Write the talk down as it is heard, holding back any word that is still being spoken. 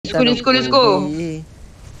Let's go.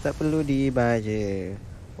 Tak perlu dibaca.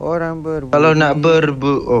 Orang berbudi. Kalau nak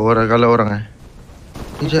kalau orang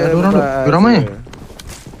Sekejap, ada orang tu. Ramai ni.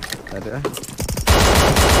 Tak ada lah.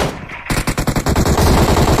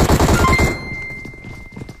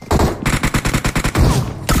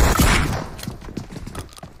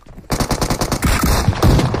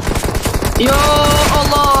 Ya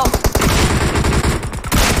Allah.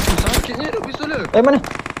 Sakitnya tu pistol dia. Mana?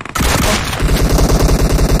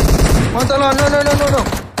 Mantap lah, no.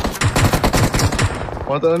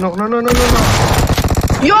 Mantap lah, no.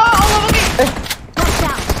 Ya Allah bagi.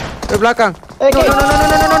 Di belakang. No. Tak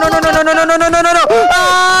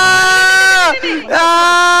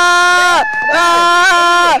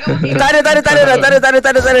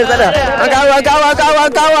ada.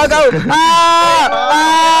 Engkau.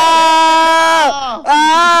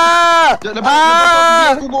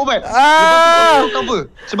 Lepas aku buat ubat. Lepas aku cover.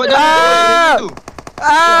 Sebab jangan tu.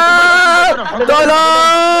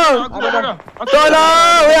 Tolong.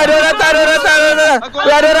 Weh, ada datang.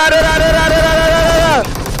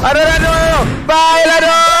 Ada. Baiklah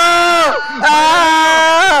dong.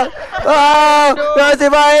 Nasib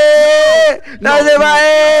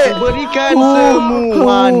baik. Berikan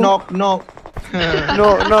semua knock. No.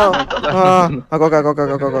 Aku.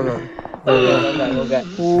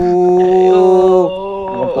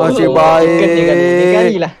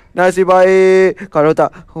 Nasib baik. Kalau tak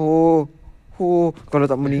kalau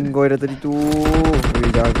tak meninggal dah tadi tu.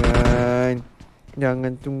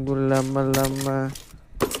 Jangan tunggu lama-lama.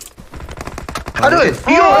 Aduh.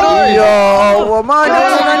 Ya Allah, mana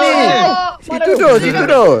ni? Situ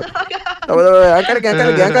tu. Tak apa. Angkat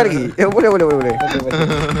lagi. Boleh.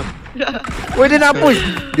 Weh, dia nak push.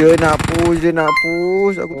 Aku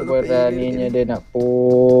tak tahu. Beraninya dia nak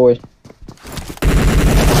push.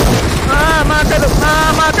 Makan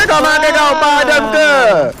kau. Padam ke?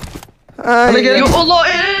 Ya Allah.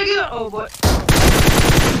 Oh boy.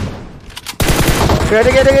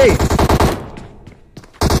 Lagi.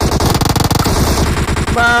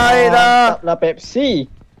 Baiklah. Taplah Pepsi.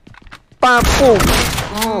 Papum.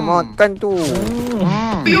 Makan tu.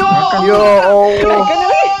 Ya Allah.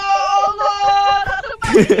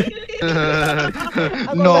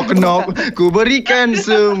 Knock. Ku berikan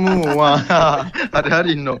semua.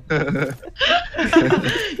 Hari-hari knock.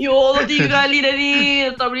 Ya Allah, 3 kali dah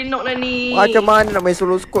ni. Tak boleh knock dah ni. Macam mana nak main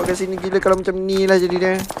solo squad kat sini gila kalau macam ni lah jadi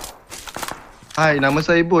dia. Hai, nama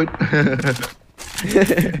saya Boot.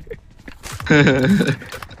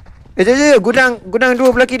 Gudang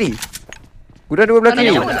 2 belah kiri. Tak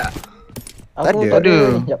ada.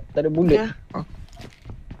 Tak ada bullet.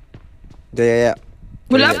 Ya.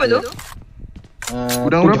 Boleh apa tu?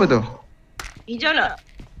 Gudang berapa tu? Hijau nak?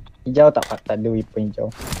 Hijau tak ada weapon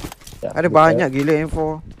hijau. Ada banyak gila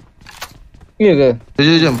info. Ya ke?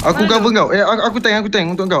 Jom. Aku cover kau. Aku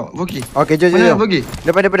tank untuk kau. Vokey. Okey, jom. Mana Vokey?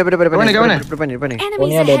 Depan. Mana? Depan ni. Oh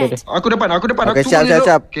ni ada. Aku depan. Okey,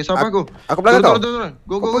 siap. Okey, siapa aku? Aku belakang kau. Turun.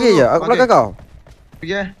 Go. Pergi je. Aku belakang kau.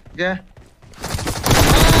 Pergi.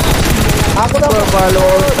 Aku dah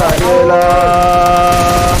berbaloi tak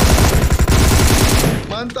jelah.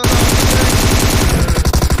 Mantap.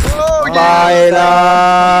 Baiklah.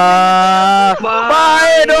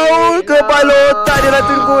 Baik dong. Kepala otak dia dah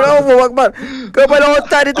tunggu. Allahu Akbar. Kepala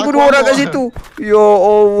otak dia tunggu 2 orang kat situ. Ya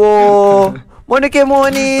Allah. Mana kemo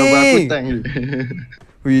ni? Aku tank je.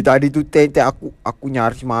 Wih, tadi tu tank aku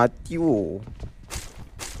nyaris mati.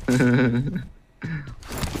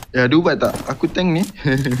 Ya, ada ubat tak? Aku tank ni.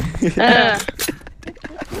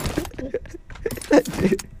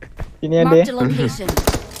 Ini ada.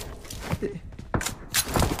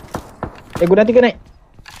 Gudang 3 naik.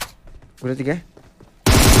 Gudang 3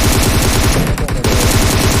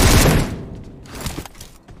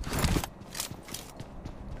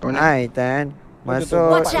 Hai Tan.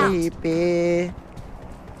 Masuk IP.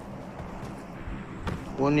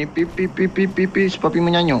 Oh ni pipi sepapi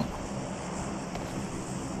menyanyuk.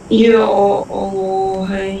 Ya Allah,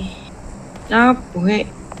 hai. Apa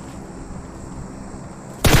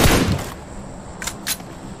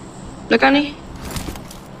belakang ni.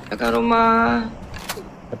 Belakang rumah.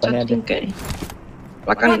 Depan ni ada. Tingkat ni.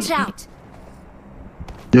 Belakang ni.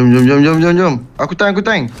 Jom. Aku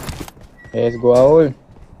tank. Let's go Aul.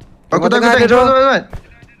 Aku tank. Cepat.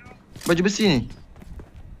 Baju besi ni.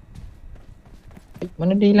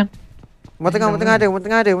 Mana dia hilang? Rumah tengah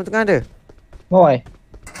ada. Mau ai?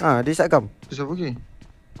 Di Instagram. Tu siapa ke?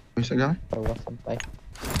 Instagram. Terus sampai.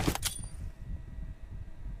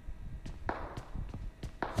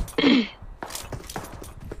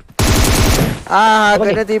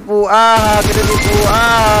 Kena tipu. Kena tipu.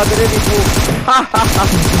 Kena tipu.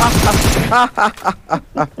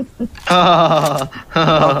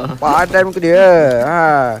 Padan muka dia.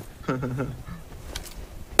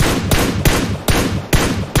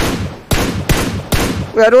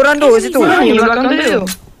 Weh, ada orang duduk situ. Ni belakang dia.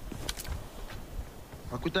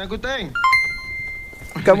 Aku tank.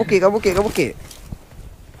 Kat bukit. Okay, aku pergi.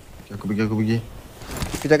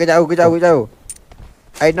 Kejap, jauh.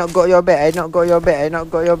 I not got your back.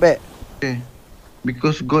 Okay.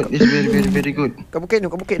 Because God is very, very good. Kat bukit tu.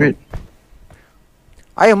 Wait.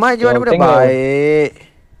 Ayo, maju mana benda Tengok. baik.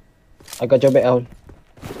 I got your back, Aul.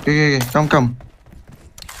 Okay. Come.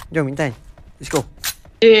 Jom, Intan. Let's go.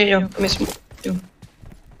 Jom. Ambil smoke. Jom.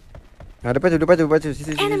 Depan tu.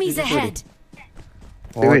 Situ. Enemies ahead.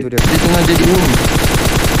 Oh, Wait. tu dia. Dia tengah jadi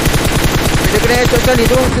Dia kena headshot sekali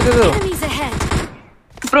tu. Enemies ahead.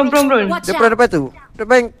 Pron. Watch Depan out. tu.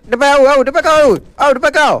 Depan depan kau.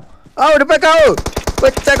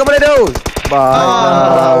 Pecah kepala dia.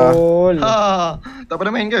 Baiklah. Aul. Tak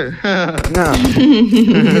pernah main ke? Nah.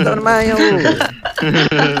 Kita tak nak main tu.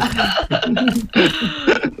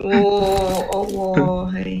 Oh,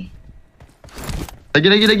 Allah. Hai.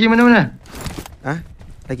 Lagi mana?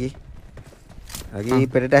 Lagi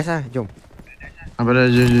paradise lah. Jom. Apa dah?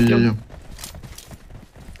 Jom.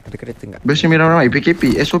 Ada kereta enggak? Biasa ramai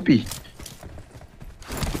PKP, SOP.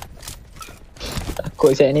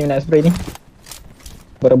 Takut siap ni nak spray ni.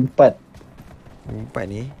 Berempat. Empat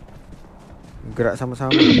ni gerak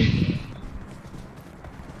sama-sama.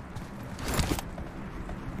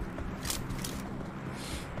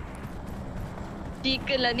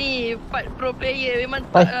 Chicken lah ni. Part pro player. Memang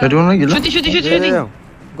Ada orang lagi lah. Shooting.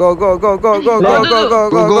 Go. Go.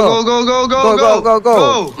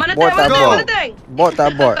 Mana Bot tak tank? bot. Mana tank? Bot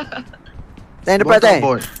tak bot. Tank depan tank.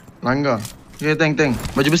 Langgar. Okay, tank.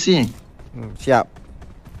 Baju besi ni. Siap.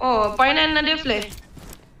 Oh, finance ada flare.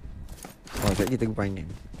 Oh, sekejap kita panen.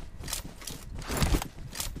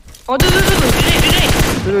 Oh, tu.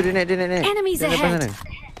 Dia naik. Dia naik. Enemies Dia depan ahead. sana.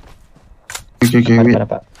 Okay, wait.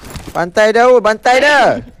 Dapat. Bantai dah.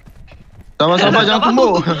 Sabar, jangan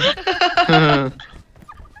tumbuk.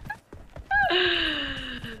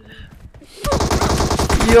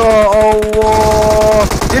 Ya Allah.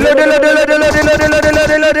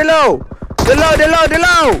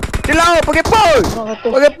 Delau. Pakai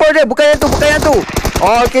pol dia. Bukan yang tu.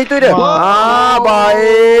 Oh, okey tu dia.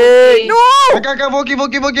 Baik. No. Angkat Vokey.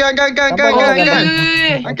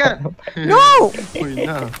 Angkat. No. Oi,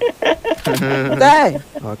 nah. Dai.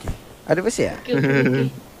 Okey. Ada besi ah? Okay.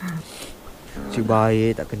 Cuba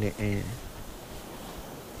tak kena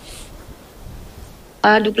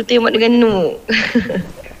Aduh, kena tembak dengan Nuk.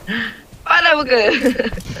 Panas muka.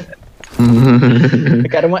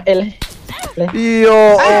 Dekat rumah L. Ya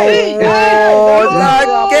Allah,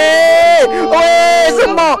 sakit. Oi,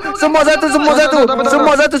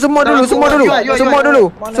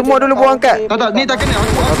 semua dulu buang angkat. Tak, ni tak kena.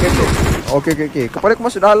 Okey. Kepala aku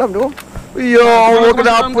masuk dalam tu. Ya Allah,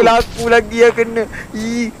 kenapa lah aku lagi yang kena.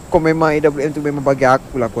 Kau memang AWM tu memang bagi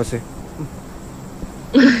aku lah kuasa.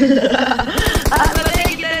 Asalnya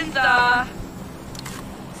kita entah.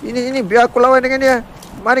 Sini biar aku lawan dengan dia.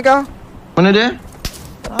 Mari kau. Mana dia?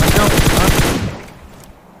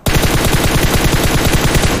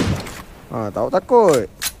 Tahu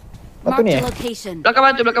takut. Batu ni Marked a location. Belakang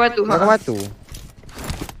batu. Belakang batu. Tu.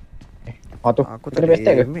 Aku Kita tak best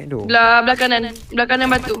tag ke? damage tu. Belah kanan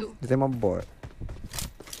batu. Dia tembak bot.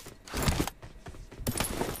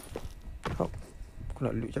 Aku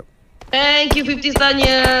nak loot jap. Thank you 50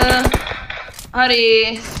 star-nya.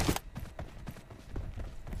 Haris.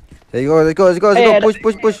 Let's go.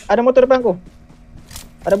 Push. Ada motor depan aku.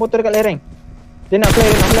 Ada motor dekat lereng. Dia nak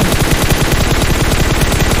play.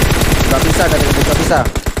 Tak bisa.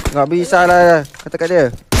 Enggak bisa lah kata kat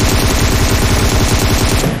dia.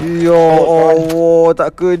 Ya Allah,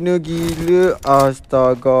 tak kena gila.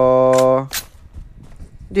 Astaga.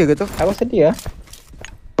 Dia ke tu? Aku sedih lah.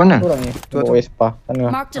 Mana? Orang ni. Tu. Bawa Vespa.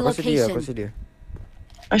 Sana. Marked a Aku sedia. location.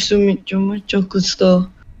 Asumit cuma cukup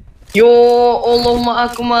star. Yo Allahumma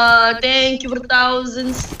akmal. Thank you for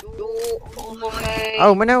thousands. Yo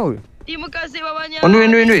Allah. Mana Aul? Terima kasih banyak. On the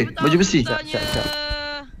way. Baju besi. Siap.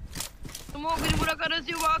 Semua beri budak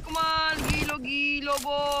rasiu akmal. Gila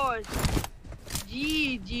bos.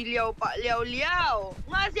 Ji liao pak liao.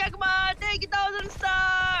 Ngasih akmal. Thank you 1000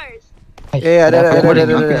 stars. Ada.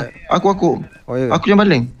 Aku. Oh ya. Aku yang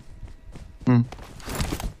baling.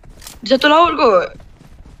 Di satu laut kot.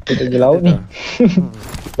 Kita pergi laut ni.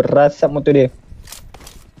 Berasap motor dia.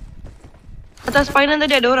 Atas spinal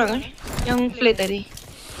tadi ada orang Yang flat tadi.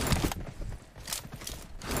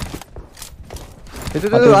 Itu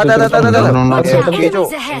ada. Okey, Jok.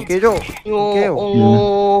 Okey, Jok. Yo, Okey.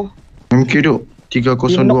 oh. MK duk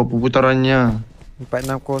 302 perputarannya.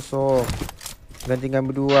 460. Gantikan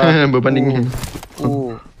berdua. Berbanding.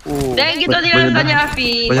 Dan kita tidak tanya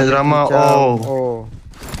Hafiz. Banyak drama. Oh.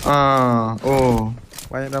 Oh.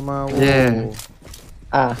 Banyak drama. Yeah.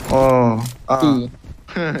 Oh. I.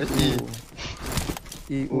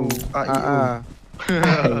 I.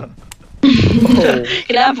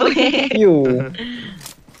 Kenapa? You.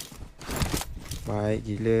 Baik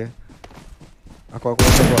gila. Aku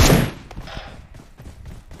rasa.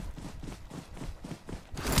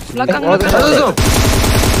 Belakang Oh, belakang. Aduh.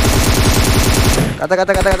 Kata.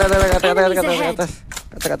 Atas.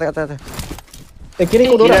 Kiri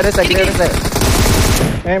kau Kira dorang. ada side.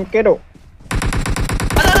 MK duk.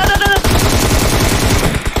 Ada.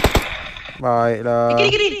 Baiklah.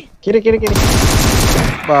 Kiri. Kiri.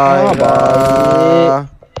 Baiklah.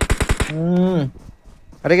 Baik.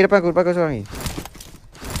 Ada di depan aku seorang ni.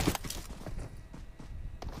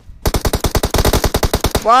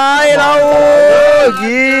 Baiklah.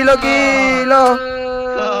 Gila. Gila.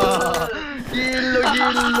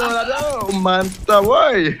 Aduh, mantap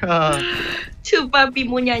woi. Cuba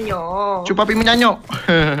pimu nyanyo. Cuba pergi menyanyok.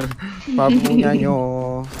 Papu nyanyo.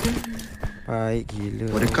 Baik gila.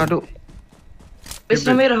 Oh, dekat duk.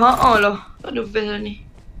 Pesta merah. Loh. Aduh, pesta ni.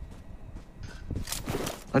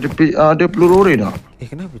 Ada peluru ore tak?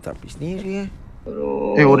 Kenapa tak pergi sendiri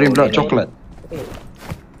Ore pula coklat.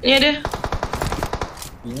 Ni ada.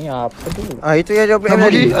 Ini apa tu? Itu yang jawab Apa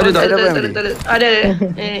lagi? Ada tak? Ada.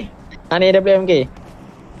 Ni ada play MK.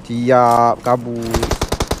 Siap, kabur.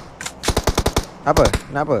 Apa?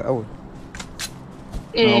 Nak apa? Oh.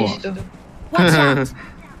 Ni situ. Watch out!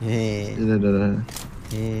 Dah.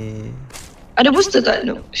 Ada booster tak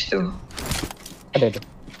no? Situ. Ada.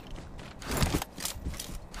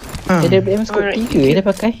 Ada BM scope 3 dia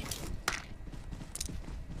pakai.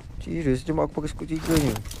 Serius, cuma aku pakai skop 3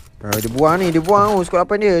 je. Dia buang ni, skop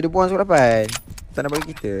 8 dia. Dia buang skop 8. Tak nak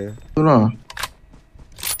bagi kita. Betul lah.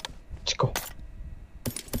 Ceko.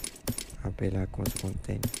 Apalah aku masuk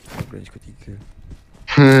konten. Aku beli skop 3.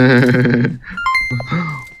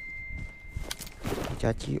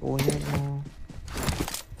 Caci nya no.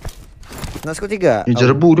 Nak skop 3?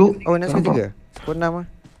 Jerbu tu. Oh, nak skop 3. Skop 6 ah.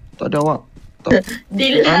 Tak ada awak.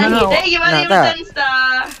 Deal lagi. Dah gimana Nak tak? Hutan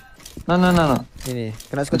Star? Nak. Ini.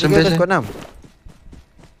 Kena skop Macam 3 ke best, skop 6?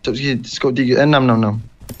 Sekejap sikit. Skop 3. 6.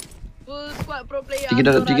 Full squad pro player.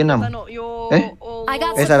 3-6. Yo. Eh? I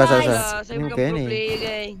got salah. supplies. Saya Ini bukan bukan pro ni. player,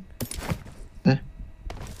 gang.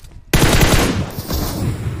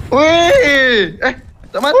 Weh!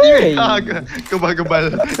 Tak mati weh.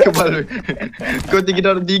 Kebal. Kau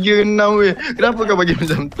 3-6 weh. Kenapa kau bagi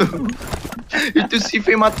macam tu? Itu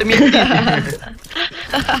sifat matematik.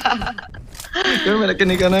 Kau nak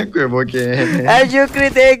kenakan aku Vokey.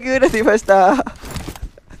 Syukri, thank you Nasi Pasta.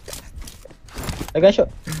 Ada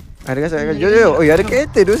shot. Ada kasut. Yo. Oh, ada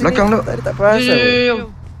kereta tu sini. Belakang tu. Tadi tak perasan.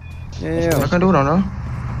 Yo. Yo. Belakang ada orang dah.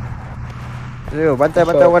 Yo, bantai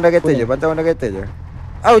orang dah kereta je. Bantai orang dah kereta je.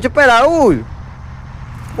 Au, cepatlah, Aul.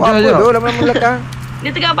 Buat apa tu lama-lama belakang?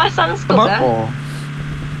 Dia tengah pasang skop dah. Oh.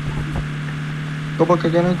 Kau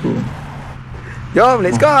pakaikan aku. Jom,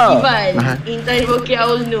 let's go. Ivan, Intan Vokey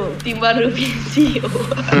Aulno, tim baru PCO.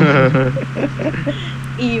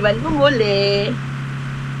 Ivan pun boleh.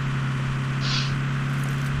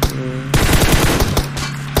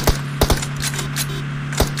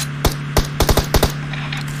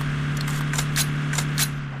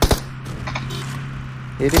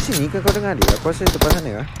 Di sini ke kau dengar dia? Aku rasa depan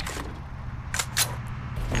sana lah.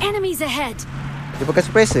 Enemies ahead! Dia pakai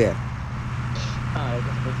suppressor ya?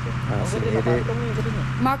 Apa Sini dia dia. pakai ni katanya?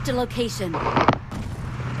 Marked a location.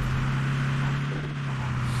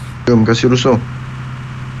 Jom kasih rusuh.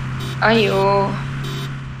 Ayo.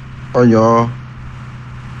 Ayah.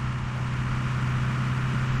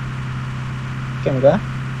 Camp ke?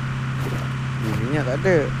 Minyak tak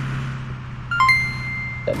ada.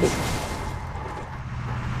 Tak ada.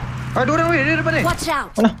 Ada orang weh, dia depan ni. Watch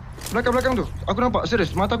out! Mana? Belakang tu. Aku nampak,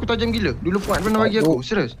 serius. Mata aku tajam gila. Dulu Fuad pernah bagi aku,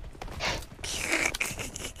 serius.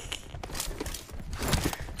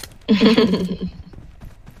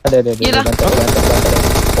 Ada. Yelah. Bantu.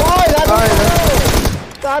 Oi, lari.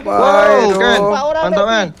 Wow, kan? Empat orang Mantap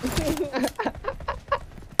dah. kan?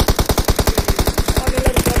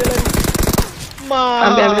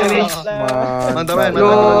 Ambil. Mantap kan?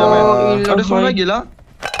 Ada seorang lagi lah.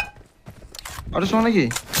 Ada seorang lagi.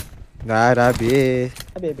 Dah habis.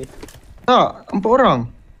 Habis. Tak, 4 orang.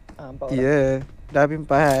 4 orang. Ya, dah habis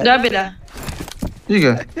 4. Dah habis dah. Ya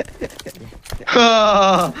ke?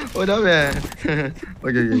 Oh dah habis.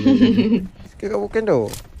 Okay. Kat bukan tu.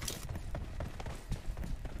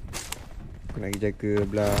 Aku nak pergi jaga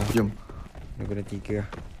belah. Jom. Nak guna 3 lah.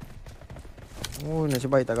 Oh,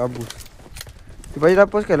 nasib baik tak kabur. Baju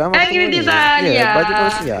dapur sekarang mak Kira tu dia ni. Zalia. Ya, baju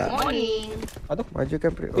kau siap. Morning. Baju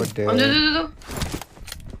kan pre-order. Tu.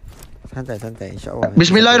 Santai, insya-Allah.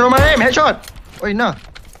 Bismillahirrahmanirrahim. Headshot. Oi, nah.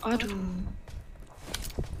 Aduh.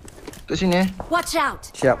 Kat sini Watch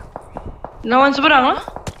out! Siap. Lawan seberang lah.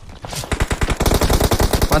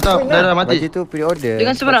 Mantap, dah Baju mati. tu pre-order.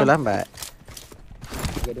 Dengan seberang. Lambat.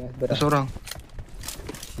 Tiga dengan Ada seberang. seorang.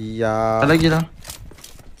 Siap. Ada lagi lah.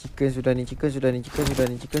 Chicken sudah ni. Chicken.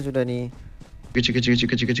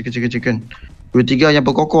 2-3 yang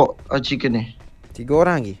berkokok chicken ni. 3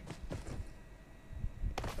 orang lagi.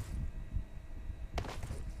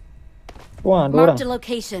 Wah, 2 orang. Marked a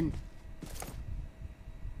location.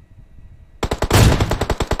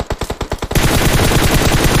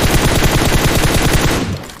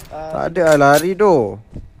 Tak ada lah lari tu.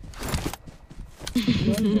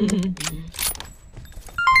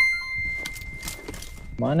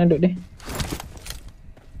 Mana duduk dia?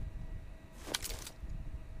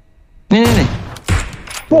 Ni.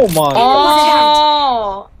 Oh my.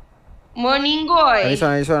 Oh. Meninggoy.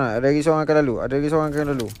 Ada lagi seorang akan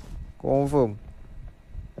lalu. Confirm.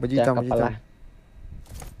 Baju hitam. Lah.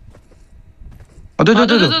 Oh, tu.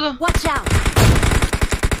 Watch out!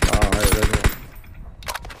 Ada.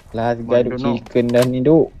 Lah, guys duk chicken dah ni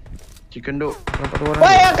duk. Chicken duk. Nampak 2 orang.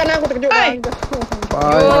 Wah, akan aku terkejut. Hey!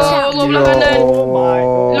 Baik. Allah belah kanan. Oh my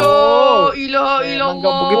god. La ilaha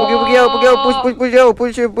illallah. Pergi jauh.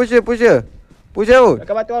 Push jauh.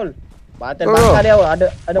 Dekat batu Aul. Bantal Go. bakar dia Aul. Ada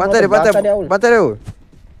Bantai dia, bakar dia Aul. bantai dia.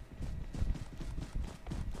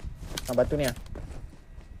 Batu ni ah.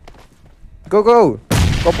 Go. Kau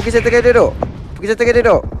pergi settlekan dia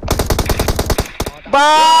duk.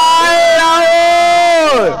 Bye,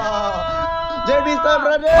 Raul. Jadi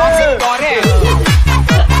brother. Korek.